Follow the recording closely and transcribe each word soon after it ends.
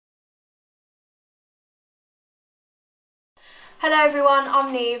Hello everyone,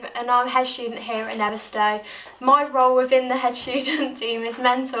 I'm Neve and I'm head student here at Netherstowe. My role within the head student team is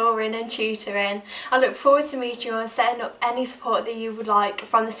mentoring and tutoring. I look forward to meeting you and setting up any support that you would like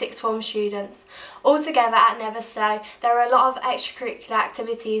from the sixth form students. Altogether at Netherstowe, there are a lot of extracurricular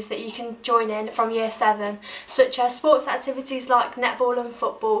activities that you can join in from year 7, such as sports activities like netball and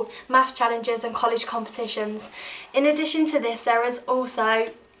football, math challenges and college competitions. In addition to this, there is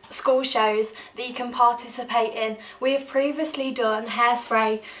also school shows that you can participate in. We have previously done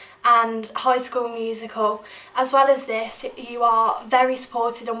Hairspray and High School Musical. As well as this, you are very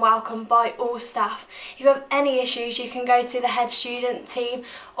supported and welcomed by all staff. If you have any issues, you can go to the head student team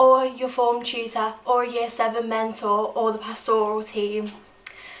or your form tutor or a year 7 mentor or the pastoral team.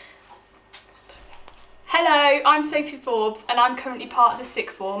 Hello, I'm Sophie Forbes and I'm currently part of the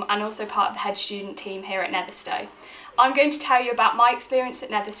sixth form and also part of the head student team here at Netherstowe. I'm going to tell you about my experience at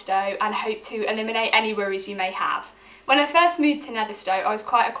Netherstowe and hope to eliminate any worries you may have. When I first moved to Netherstowe, I was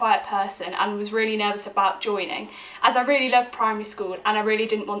quite a quiet person and was really nervous about joining, as I really loved primary school and I really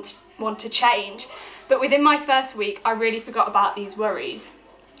didn't want to change. But within my first week, I really forgot about these worries.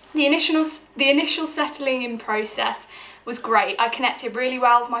 The initial settling in process was great. I connected really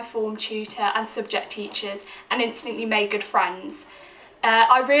well with my form tutor and subject teachers and instantly made good friends.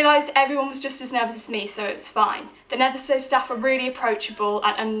 I realised everyone was just as nervous as me, so it was fine. The Netherstowe staff are really approachable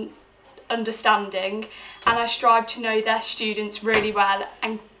and understanding, and I strive to know their students really well,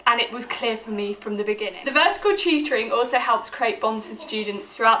 and it was clear for me from the beginning. The vertical tutoring also helps create bonds with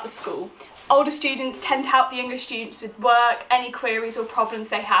students throughout the school. Older students tend to help the younger students with work, any queries or problems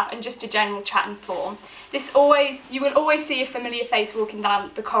they have, and just a general chat and form. You will always see a familiar face walking down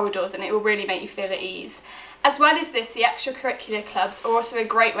the corridors, and it will really make you feel at ease. As well as this, the extracurricular clubs are also a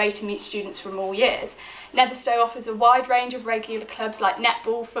great way to meet students from all years. Netherstowe offers a wide range of regular clubs like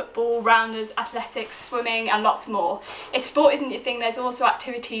netball, football, rounders, athletics, swimming and lots more. If sport isn't your thing, there's also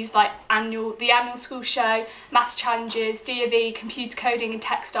activities like the annual school show, maths challenges, D&V, computer coding and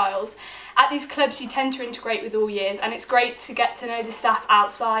textiles. At these clubs you tend to integrate with all years, and it's great to get to know the staff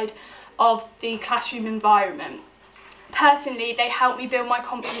outside of the classroom environment. Personally, they helped me build my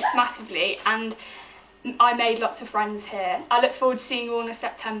confidence massively and I made lots of friends here. I look forward to seeing you all in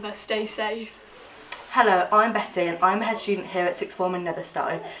September. Stay safe. Hello, I'm Betty and I'm a head student here at sixth form in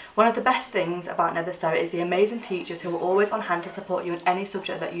Netherstowe. One of the best things about Netherstowe is the amazing teachers who are always on hand to support you in any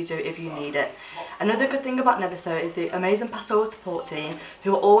subject that you do if you need it. Another good thing about Netherstowe is the amazing pastoral support team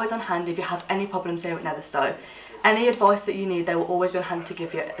who are always on hand if you have any problems here at Netherstowe. Any advice that you need, they will always be on hand to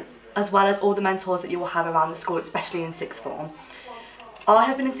give you, as well as all the mentors that you will have around the school, especially in sixth form. I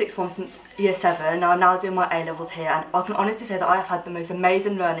have been in sixth form since year 7 and I'm now doing my A-levels here, and I can honestly say that I have had the most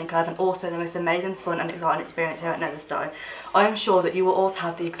amazing learning curve and also the most amazing fun and exciting experience here at Netherstowe. I am sure that you will also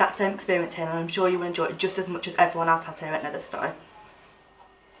have the exact same experience here, and I'm sure you will enjoy it just as much as everyone else has here at Netherstowe.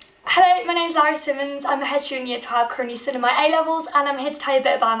 Hello, my name is Larry Simmons. I'm a head student year 12, currently studying my A-levels, and I'm here to tell you a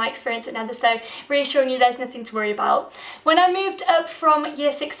bit about my experience at Netherstowe, reassuring you there's nothing to worry about. When I moved up from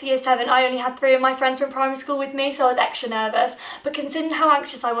year 6 to year 7, I only had 3 of my friends from primary school with me, so I was extra nervous. But considering how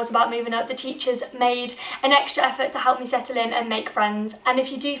anxious I was about moving up, the teachers made an extra effort to help me settle in and make friends. And if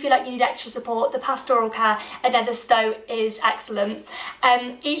you do feel like you need extra support, the pastoral care at Netherstowe is excellent.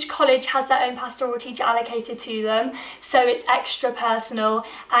 Each college has their own pastoral teacher allocated to them, so it's extra personal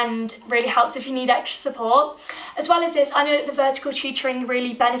and really helps if you need extra support. As well as this, I know that the vertical tutoring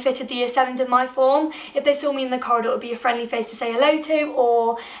really benefited the year 7s in my form. If they saw me in the corridor, it would be a friendly face to say hello to,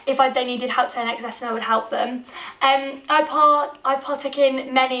 or if they needed help to their next lesson, I would help them. I partook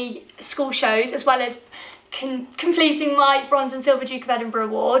in many school shows, as well as completing my Bronze and Silver Duke of Edinburgh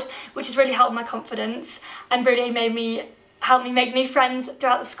award, which has really helped my confidence and really helped me make new friends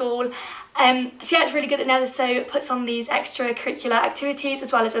throughout the school. So yeah, it's really good that Netherstowe puts on these extracurricular activities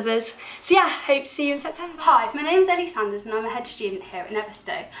as well as others. So yeah, hope to see you in September. Hi, my name is Ellie Sanders and I'm a head student here at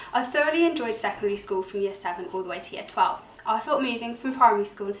Netherstowe. I've thoroughly enjoyed secondary school from year 7 all the way to year 12. I thought moving from primary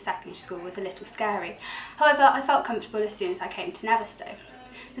school to secondary school was a little scary. However, I felt comfortable as soon as I came to Netherstowe.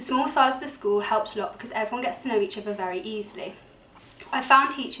 The small size of the school helped a lot because everyone gets to know each other very easily. I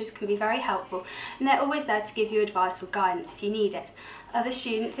found teachers can be very helpful and they're always there to give you advice or guidance if you need it. Other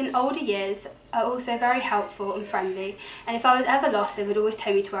students in older years are also very helpful and friendly, and if I was ever lost they would always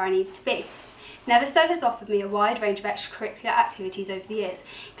tell me to where I needed to be. Netherstowe has offered me a wide range of extracurricular activities over the years,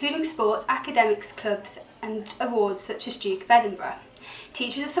 including sports, academics, clubs and awards such as Duke of Edinburgh.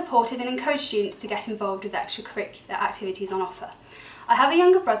 Teachers are supportive and encourage students to get involved with extracurricular activities on offer. I have a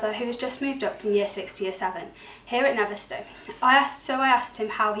younger brother who has just moved up from year 6 to year 7 here at Netherstowe. I asked him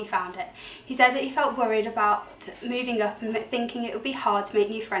how he found it. He said that he felt worried about moving up and thinking it would be hard to make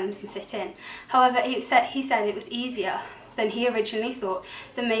new friends and fit in. However, he said it was easier than he originally thought,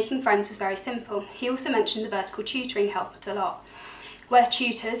 then making friends was very simple. He also mentioned the vertical tutoring helped a lot, where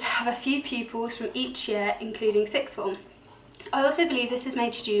tutors have a few pupils from each year, including sixth form. I also believe this has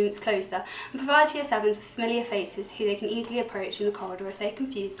made students closer and provides Year 7s with familiar faces who they can easily approach in the corridor if they're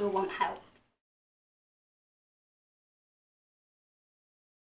confused or want help.